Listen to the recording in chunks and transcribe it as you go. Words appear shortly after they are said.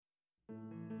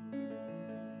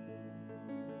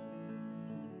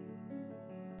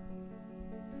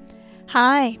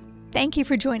Hi, thank you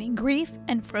for joining Grief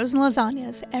and Frozen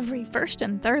Lasagnas every first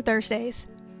and third Thursdays.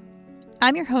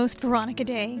 I'm your host, Veronica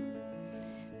Day.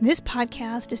 This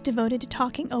podcast is devoted to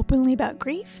talking openly about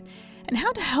grief and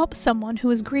how to help someone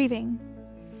who is grieving.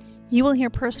 You will hear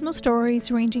personal stories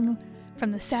ranging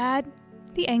from the sad,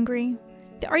 the angry,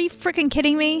 the "are you freaking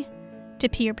kidding me?" to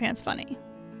pee your pants funny.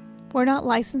 We're not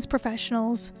licensed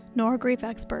professionals nor grief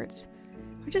experts.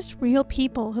 We're just real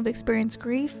people who've experienced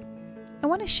grief and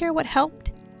want to share what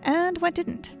helped and what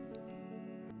didn't.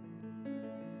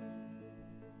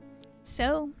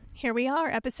 So, here we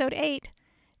are, episode 8.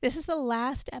 This is the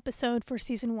last episode for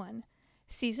season 1.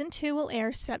 Season 2 will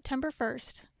air September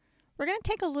 1st. We're going to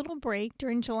take a little break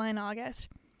during July and August.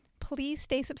 Please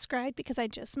stay subscribed because I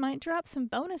just might drop some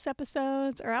bonus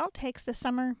episodes or outtakes this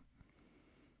summer.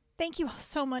 Thank you all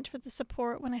so much for the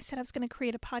support when I said I was going to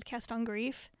create a podcast on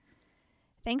grief.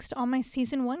 Thanks to all my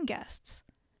season 1 guests.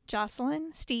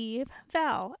 Jocelyn, Steve,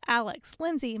 Val, Alex,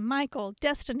 Lindsay, Michael,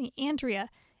 Destiny, Andrea,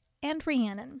 and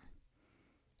Rhiannon.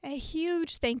 A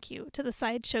huge thank you to the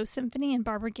Sideshow Symphony and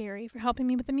Barbara Gary for helping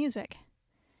me with the music.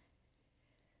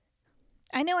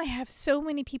 I know I have so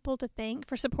many people to thank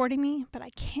for supporting me, but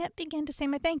I can't begin to say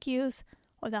my thank yous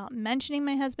without mentioning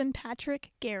my husband,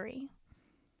 Patrick Gary.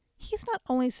 He's not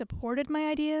only supported my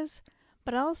ideas,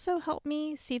 but also helped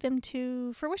me see them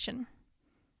to fruition.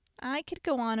 I could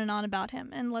go on and on about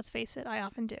him, and let's face it, I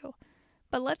often do.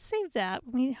 But let's save that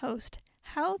when we host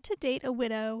How to Date a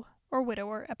Widow or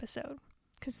Widower episode,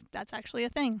 because that's actually a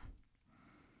thing.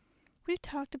 We've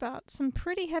talked about some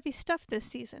pretty heavy stuff this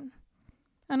season,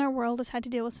 and our world has had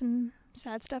to deal with some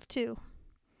sad stuff too.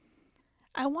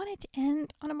 I wanted to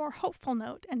end on a more hopeful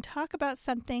note and talk about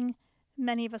something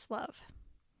many of us love.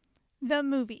 The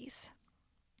movies.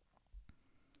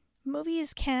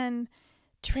 Movies can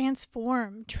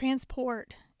transform,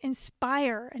 transport,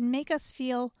 inspire, and make us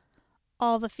feel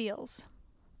all the feels.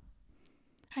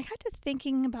 I got to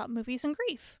thinking about movies and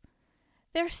grief.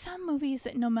 There are some movies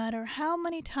that no matter how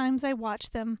many times I watch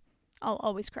them, I'll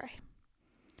always cry.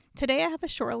 Today I have a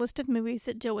short list of movies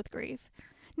that deal with grief.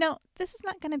 Now, this is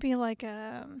not going to be like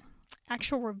an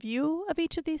actual review of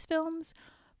each of these films,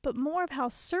 but more of how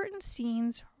certain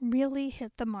scenes really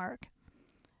hit the mark.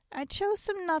 I chose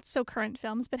some not-so-current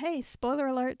films, but hey, spoiler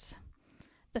alerts.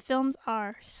 The films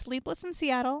are Sleepless in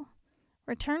Seattle,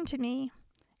 Return to Me,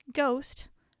 Ghost,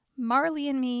 Marley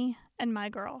and Me, and My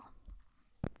Girl.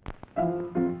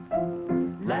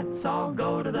 Let's all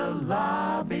go to the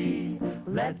lobby.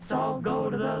 Let's all go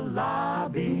to the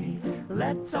lobby.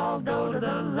 Let's all go to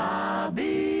the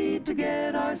lobby to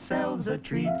get ourselves a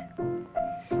treat.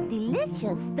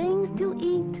 Delicious things to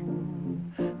eat.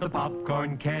 The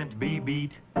popcorn can't be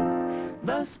beat.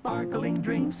 The sparkling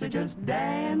drinks are just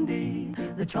dandy.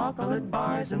 The chocolate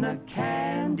bars and the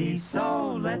candy.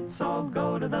 So let's all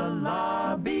go to the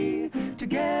lobby to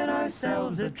get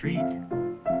ourselves a treat.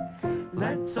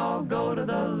 Let's all go to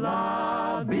the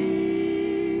lobby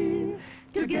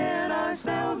to get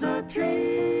ourselves a treat.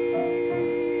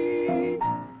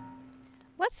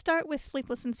 Let's start with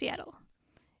Sleepless in Seattle.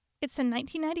 It's a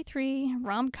 1993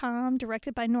 rom-com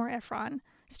directed by Nora Ephron,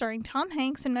 starring Tom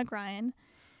Hanks and Meg Ryan.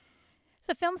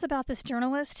 The film's about this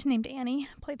journalist named Annie,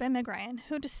 played by Meg Ryan,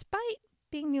 who, despite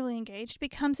being newly engaged,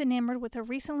 becomes enamored with a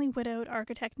recently widowed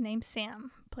architect named Sam,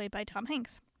 played by Tom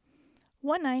Hanks.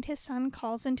 One night, his son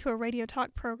calls into a radio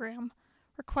talk program,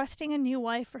 requesting a new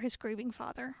wife for his grieving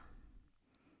father.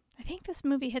 I think this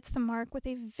movie hits the mark with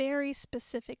a very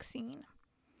specific scene.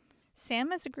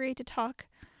 Sam has agreed to talk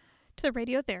to the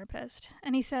radio therapist,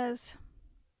 and he says,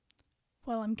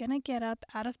 "Well, I'm gonna get up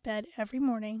out of bed every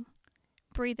morning,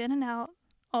 breathe in and out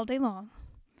all day long.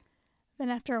 Then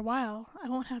after a while, I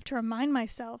won't have to remind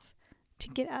myself to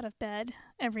get out of bed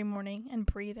every morning and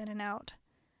breathe in and out.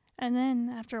 And then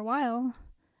after a while,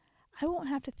 I won't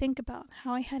have to think about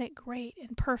how I had it great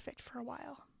and perfect for a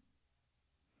while."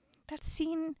 That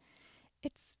scene,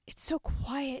 it's so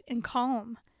quiet and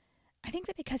calm. I think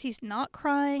that because he's not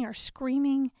crying or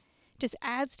screaming, just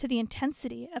adds to the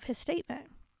intensity of his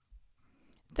statement.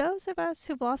 Those of us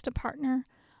who've lost a partner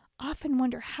often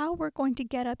wonder how we're going to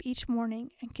get up each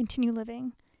morning and continue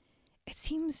living. It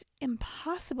seems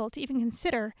impossible to even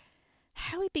consider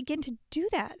how we begin to do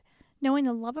that, knowing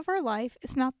the love of our life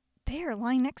is not there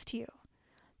lying next to you.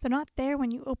 They're not there when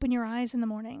you open your eyes in the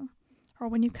morning or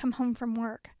when you come home from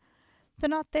work. They're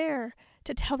not there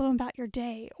to tell them about your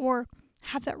day or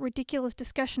have that ridiculous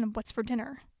discussion of what's for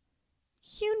dinner.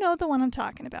 You know the one I'm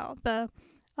talking about. I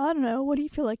don't know, what do you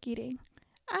feel like eating?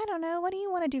 I don't know, what do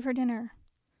you want to do for dinner?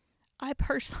 I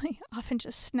personally often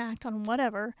just snacked on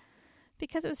whatever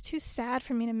because it was too sad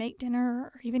for me to make dinner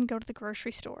or even go to the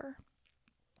grocery store.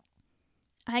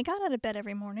 I got out of bed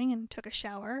every morning and took a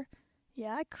shower.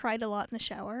 Yeah, I cried a lot in the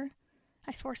shower.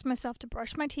 I forced myself to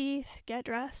brush my teeth, get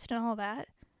dressed, and all that.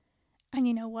 And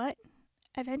you know what?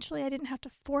 Eventually I didn't have to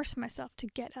force myself to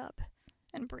get up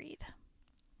and breathe.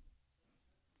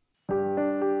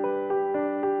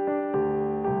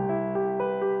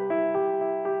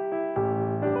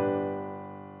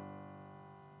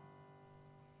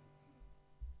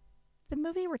 The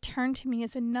movie Return to Me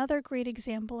is another great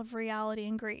example of reality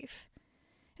and grief.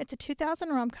 It's a 2000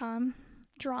 rom-com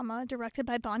drama directed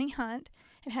by Bonnie Hunt.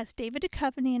 It has David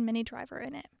Duchovny and Minnie Driver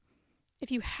in it.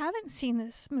 If you haven't seen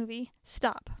this movie,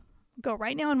 stop. Go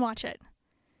right now and watch it.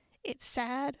 It's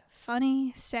sad,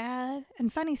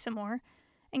 and funny some more,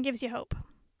 and gives you hope.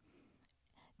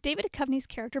 David Duchovny's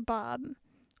character Bob,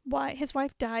 his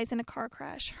wife dies in a car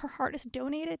crash. Her heart is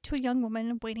donated to a young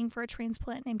woman waiting for a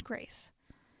transplant named Grace.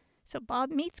 So Bob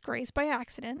meets Grace by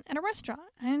accident at a restaurant,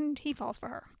 and he falls for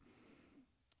her.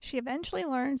 She eventually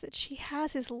learns that she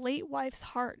has his late wife's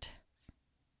heart.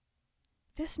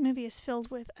 This movie is filled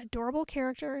with adorable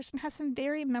characters and has some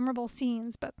very memorable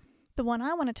scenes, but the one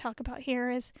I want to talk about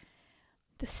here is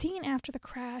the scene after the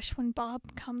crash when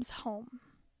Bob comes home.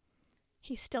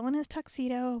 He's still in his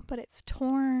tuxedo, but it's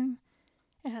torn,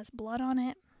 it has blood on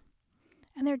it,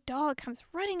 and their dog comes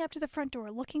running up to the front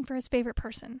door looking for his favorite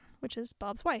person, which is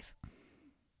Bob's wife.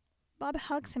 Bob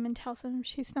hugs him and tells him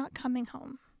she's not coming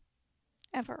home.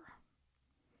 Ever.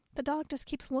 The dog just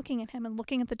keeps looking at him and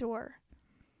looking at the door.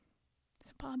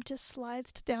 So Bob just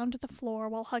slides down to the floor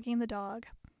while hugging the dog,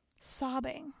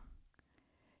 sobbing.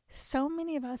 So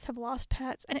many of us have lost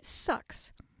pets, and it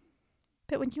sucks.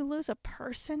 But when you lose a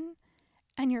person,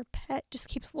 and your pet just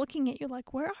keeps looking at you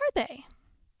like, where are they?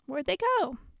 Where'd they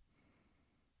go?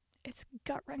 It's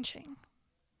gut-wrenching.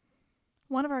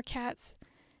 One of our cats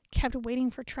kept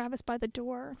waiting for Travis by the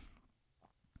door.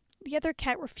 The other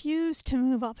cat refused to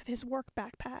move off of his work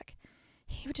backpack.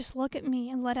 He would just look at me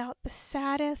and let out the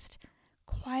saddest,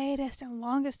 quietest, and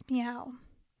longest meow.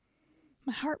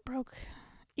 My heart broke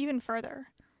even further.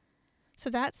 So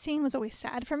that scene was always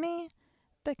sad for me,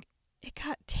 but it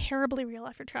got terribly real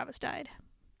after Travis died.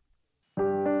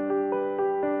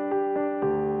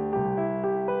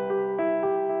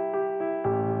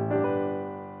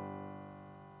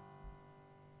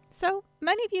 So,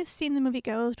 many of you have seen the movie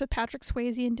Ghost with Patrick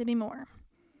Swayze and Demi Moore.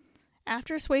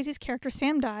 After Swayze's character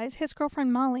Sam dies, his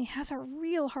girlfriend Molly has a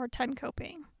real hard time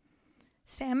coping.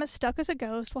 Sam is stuck as a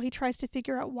ghost while he tries to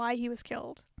figure out why he was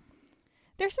killed.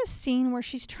 There's a scene where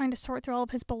she's trying to sort through all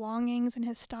of his belongings and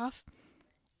his stuff,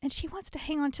 and she wants to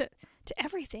hang on to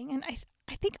everything, and I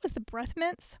think it was the breath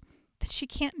mints that she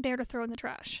can't bear to throw in the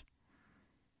trash.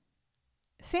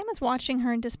 Sam is watching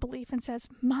her in disbelief and says,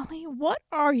 "Molly, what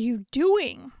are you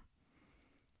doing?"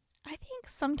 I think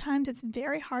sometimes it's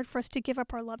very hard for us to give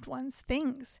up our loved ones'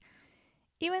 things,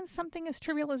 even something as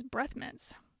trivial as breath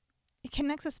mints. It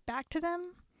connects us back to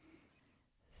them.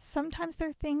 Sometimes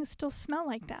their things still smell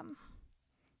like them.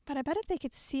 But I bet if they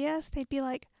could see us, they'd be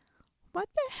like, "What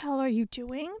the hell are you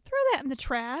doing? Throw that in the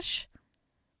trash."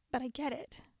 But I get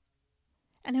it.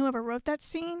 And whoever wrote that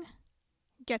scene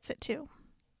gets it too.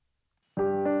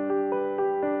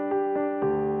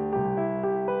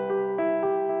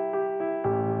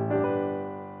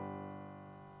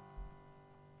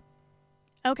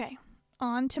 Okay,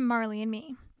 on to Marley and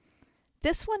Me.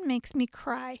 This one makes me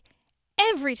cry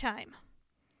every time.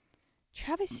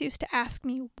 Travis used to ask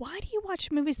me, why do you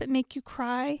watch movies that make you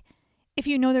cry if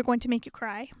you know they're going to make you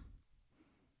cry?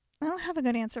 I don't have a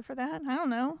good answer for that. I don't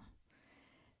know.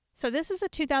 So this is a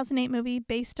 2008 movie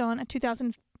based on a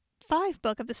 2005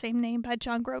 book of the same name by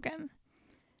John Grogan.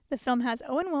 The film has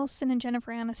Owen Wilson and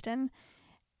Jennifer Aniston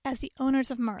as the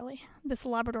owners of Marley, this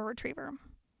Labrador Retriever.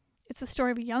 It's the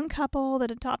story of a young couple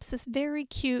that adopts this very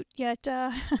cute, yet,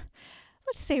 let's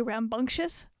say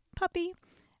rambunctious puppy,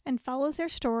 and follows their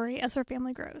story as their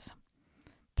family grows,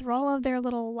 through all of their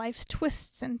little life's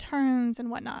twists and turns and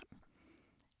whatnot.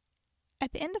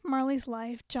 At the end of Marley's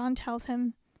life, John tells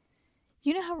him,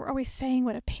 "You know how we're always saying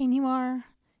what a pain you are?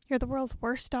 You're the world's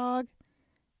worst dog?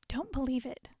 Don't believe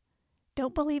it.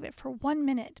 Don't believe it for 1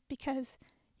 minute, because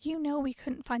you know we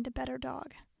couldn't find a better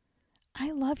dog.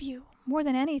 I love you more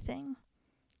than anything.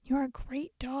 You're a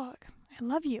great dog. I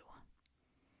love you."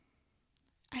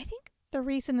 I think the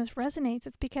reason this resonates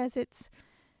is because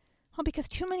because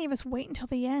too many of us wait until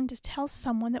the end to tell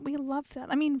someone that we love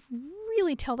them. I mean,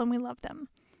 really tell them we love them,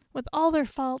 with all their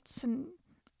faults and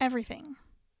everything.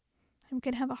 And we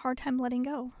can have a hard time letting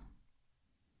go.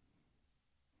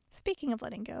 Speaking of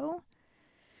letting go,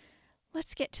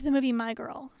 let's get to the movie My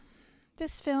Girl.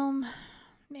 This film,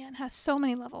 man, has so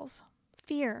many levels.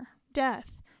 Fear,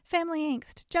 death, family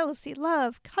angst, jealousy,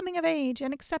 love, coming of age,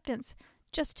 and acceptance,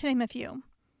 just to name a few.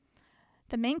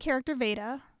 The main character,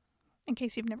 Veda, in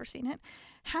case you've never seen it,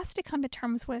 has to come to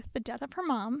terms with the death of her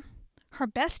mom, her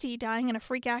bestie dying in a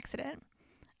freak accident,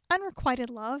 unrequited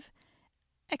love,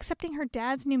 accepting her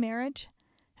dad's new marriage.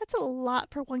 That's a lot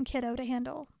for one kiddo to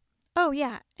handle. Oh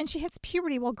yeah, and she hits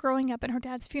puberty while growing up in her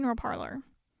dad's funeral parlor.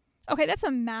 Okay, that's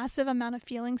a massive amount of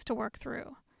feelings to work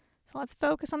through. So let's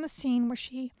focus on the scene where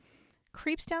she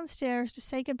creeps downstairs to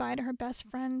say goodbye to her best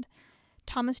friend,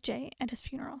 Thomas J., at his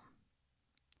funeral.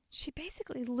 She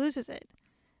basically loses it.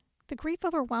 The grief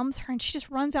overwhelms her and she just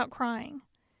runs out crying.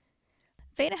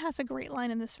 Veda has a great line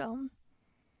in this film.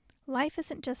 Life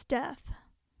isn't just death.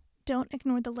 Don't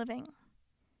ignore the living.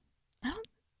 I don't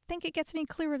think it gets any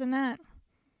clearer than that.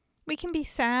 We can be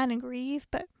sad and grieve,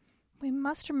 but we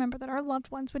must remember that our loved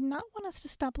ones would not want us to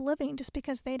stop living just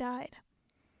because they died.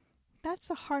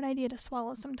 That's a hard idea to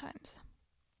swallow sometimes.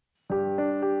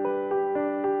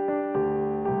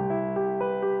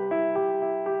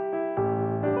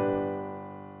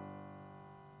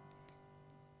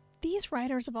 These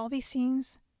writers of all these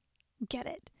scenes get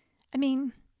it. I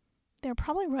mean, they're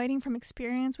probably writing from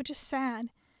experience, which is sad,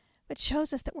 but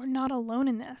shows us that we're not alone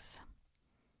in this.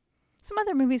 Some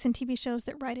other movies and TV shows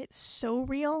that write it so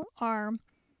real are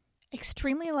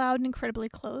Extremely Loud and Incredibly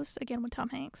Close, again with Tom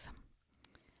Hanks,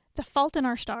 The Fault in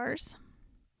Our Stars,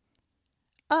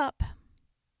 Up,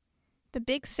 The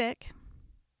Big Sick,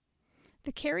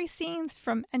 the Carrie scenes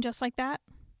from And Just Like That.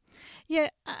 Yeah,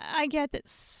 I get that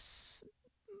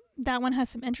that one has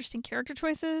some interesting character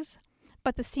choices,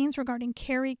 but the scenes regarding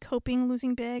Carrie coping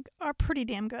losing big are pretty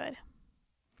damn good.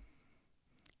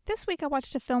 This week I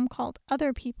watched a film called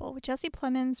Other People with Jesse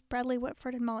Plemons, Bradley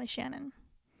Whitford, and Molly Shannon.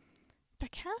 The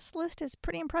cast list is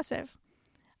pretty impressive.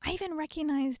 I even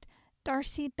recognized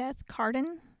Darcy Beth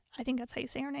Carden. I think that's how you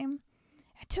say her name.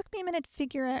 It took me a minute to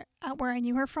figure out where I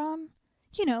knew her from.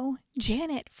 You know,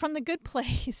 Janet from The Good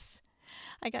Place.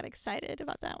 I got excited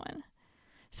about that one.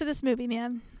 So this movie,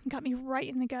 man, got me right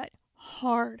in the gut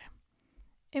hard.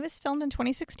 It was filmed in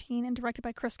 2016 and directed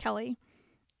by Chris Kelly.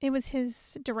 It was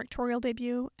his directorial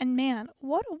debut, and man,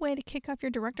 what a way to kick off your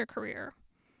director career.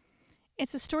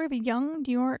 It's the story of a young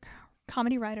New York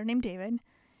comedy writer named David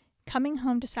coming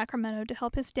home to Sacramento to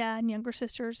help his dad and younger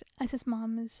sisters as his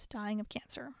mom is dying of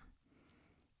cancer.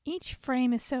 Each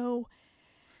frame is so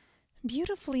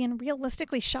beautifully and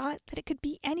realistically shot that it could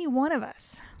be any one of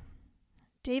us.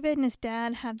 David and his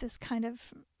dad have this kind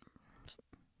of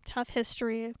tough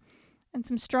history and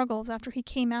some struggles after he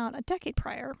came out a decade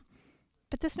prior.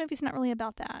 But this movie's not really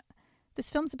about that.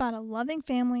 This film's about a loving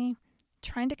family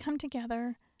trying to come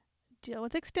together, deal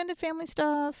with extended family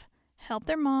stuff, help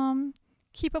their mom,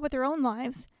 keep up with their own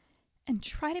lives, and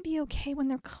try to be okay when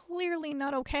they're clearly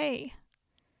not okay.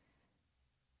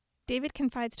 David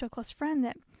confides to a close friend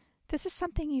that this is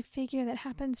something you figure that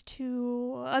happens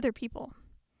to other people.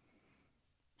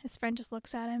 His friend just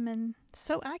looks at him and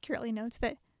so accurately notes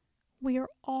that we are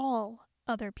all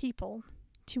other people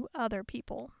to other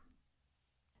people.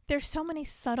 There's so many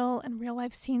subtle and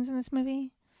real-life scenes in this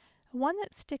movie. One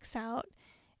that sticks out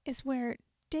is where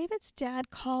David's dad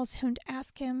calls him to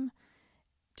ask him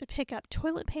to pick up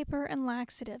toilet paper and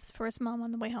laxatives for his mom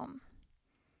on the way home.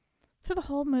 Through the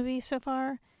whole movie so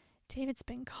far, David's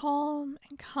been calm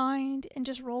and kind and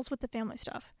just rolls with the family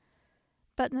stuff.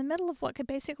 But in the middle of what could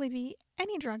basically be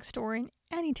any drugstore in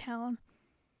any town,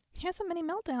 he has a mini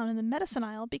meltdown in the medicine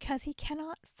aisle because he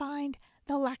cannot find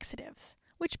the laxatives,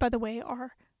 which, by the way,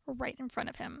 are right in front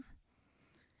of him.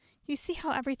 You see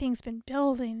how everything's been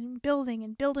building and building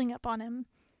and building up on him,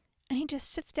 and he just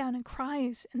sits down and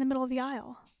cries in the middle of the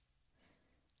aisle.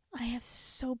 I have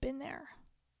so been there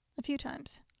a few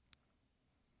times.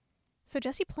 So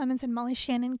Jesse Plemons and Molly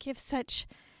Shannon give such,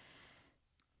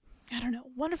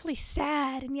 wonderfully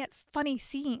sad and yet funny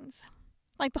scenes.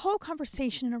 Like the whole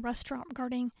conversation in a restaurant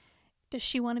regarding, does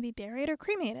she want to be buried or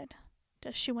cremated?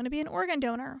 Does she want to be an organ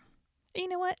donor? And you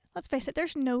know what? Let's face it,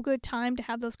 there's no good time to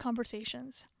have those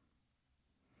conversations.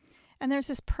 And there's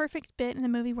this perfect bit in the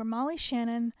movie where Molly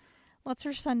Shannon lets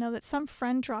her son know that some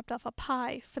friend dropped off a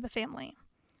pie for the family.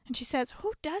 And she says,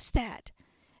 "Who does that?"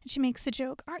 And she makes the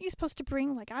joke, "Aren't you supposed to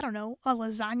bring, a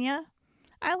lasagna?"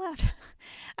 I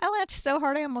laughed so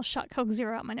hard I almost shot Coke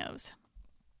Zero out my nose.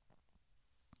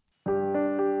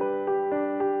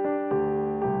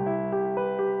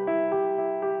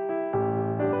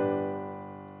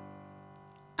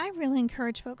 I really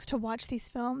encourage folks to watch these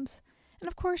films. And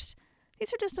of course,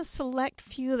 these are just a select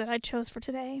few that I chose for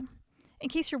today. In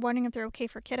case you're wondering if they're okay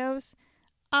for kiddos,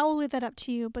 I will leave that up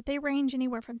to you, but they range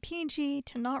anywhere from PG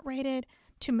to not rated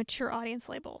to mature audience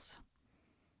labels.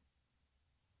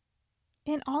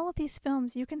 In all of these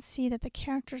films, you can see that the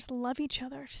characters love each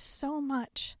other so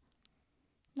much.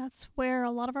 That's where a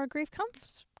lot of our grief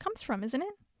comes from, isn't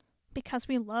it? Because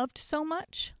we loved so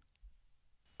much.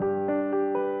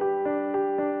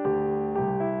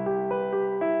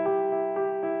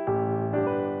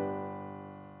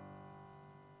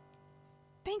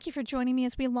 Thank you for joining me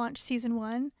as we launch Season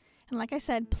 1. And like I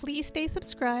said, please stay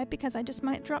subscribed because I just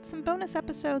might drop some bonus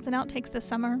episodes and outtakes this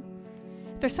summer.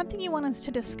 If there's something you want us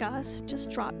to discuss,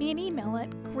 just drop me an email at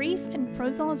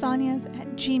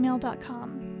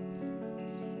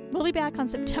griefandfrozenlasagnas@gmail.com. We'll be back on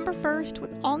September 1st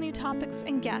with all new topics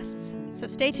and guests, so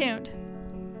stay tuned.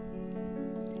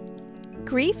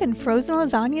 Grief and Frozen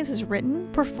Lasagnas is written,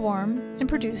 performed, and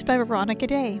produced by Veronica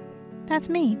Day. That's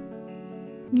me.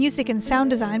 Music and sound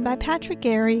design by Patrick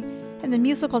Gary and the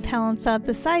musical talents of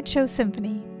the Sideshow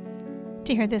Symphony.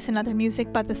 To hear this and other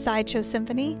music by the Sideshow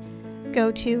Symphony,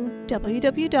 go to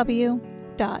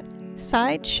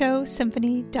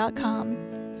www.sideshowsymphony.com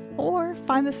or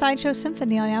find the Sideshow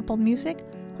Symphony on Apple Music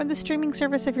or the streaming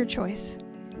service of your choice.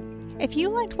 If you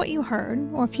liked what you heard,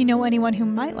 or if you know anyone who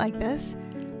might like this,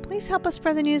 please help us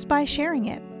spread the news by sharing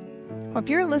it. Or if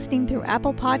you're listening through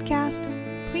Apple Podcast,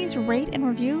 please rate and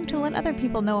review to let other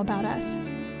people know about us.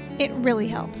 It really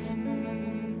helps.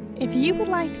 If you would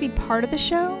like to be part of the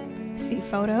show, see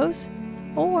photos,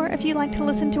 or if you'd like to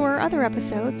listen to our other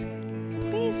episodes,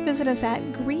 please visit us at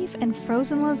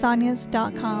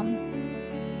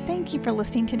griefandfrozenlasagnas.com. Thank you for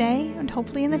listening today and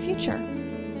hopefully in the future.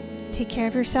 Take care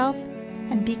of yourself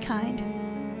and be kind.